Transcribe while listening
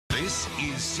This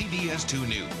is CBS 2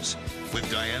 News with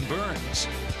Diane Burns,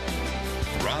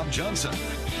 Rob Johnson,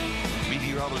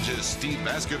 meteorologist Steve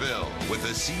Baskerville with the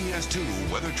CBS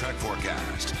 2 Weather Track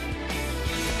Forecast,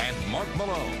 and Mark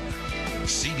Malone,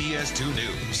 CBS 2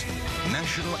 News,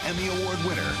 National Emmy Award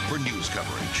winner for news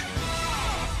coverage.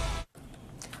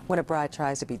 When a bride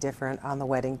tries to be different on the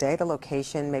wedding day, the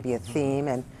location, maybe a theme,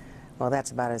 and, well,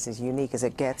 that's about as unique as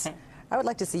it gets. I would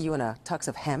like to see you in a tux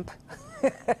of hemp.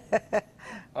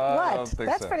 What?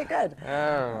 That's pretty good.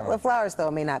 The flowers,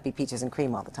 though, may not be peaches and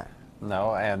cream all the time.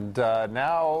 No, and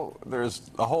now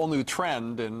there's a whole new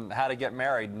trend in how to get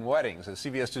married in weddings. As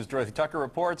CBS 2's Dorothy Tucker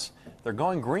reports, they're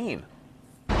going green.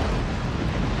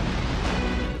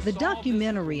 The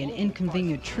documentary An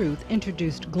Inconvenient Truth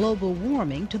introduced global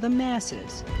warming to the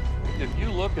masses. If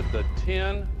you look at the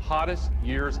 10 hottest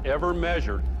years ever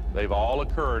measured, they've all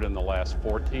occurred in the last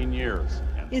 14 years.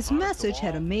 Its message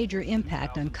had a major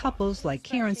impact on couples like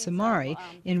Karen Samari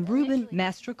and Ruben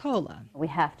Mastrocola. We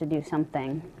have to do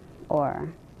something,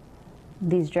 or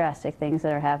these drastic things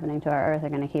that are happening to our earth are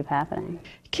going to keep happening.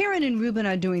 Karen and Ruben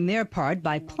are doing their part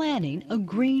by planning a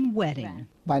green wedding.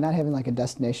 By not having like a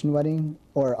destination wedding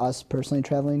or us personally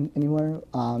traveling anywhere,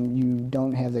 you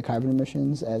don't have the carbon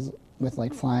emissions as with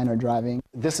like flying or driving.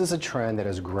 This is a trend that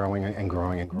is growing and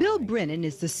growing and growing. Bill Brennan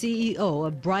is the CEO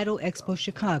of Bridal Expo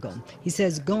Chicago. He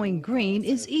says going green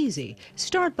is easy.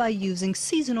 Start by using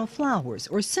seasonal flowers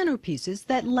or centerpieces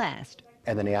that last.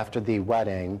 And then after the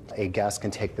wedding, a guest can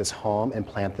take this home and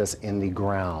plant this in the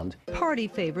ground. Party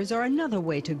favors are another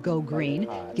way to go green.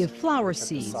 Give flower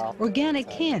seeds, organic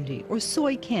candy, or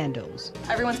soy candles.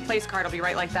 Everyone's place card will be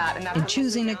right like that. In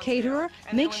choosing a caterer,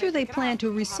 make sure they plan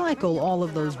to recycle all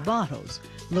of those bottles.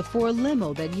 Look for a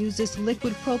limo that uses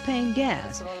liquid propane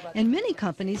gas. And many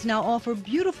companies now offer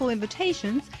beautiful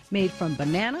invitations made from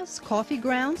bananas, coffee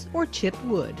grounds, or chipped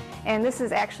wood. And this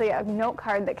is actually a note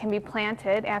card that can be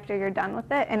planted after you're done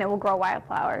with it, and it will grow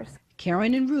wildflowers.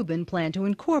 Karen and Ruben plan to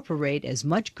incorporate as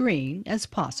much green as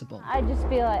possible. I just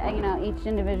feel like, each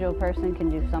individual person can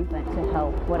do something to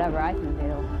help. Whatever I can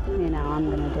do, I'm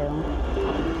going to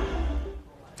do.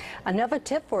 Another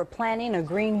tip for planning a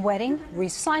green wedding,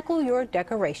 recycle your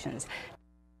decorations.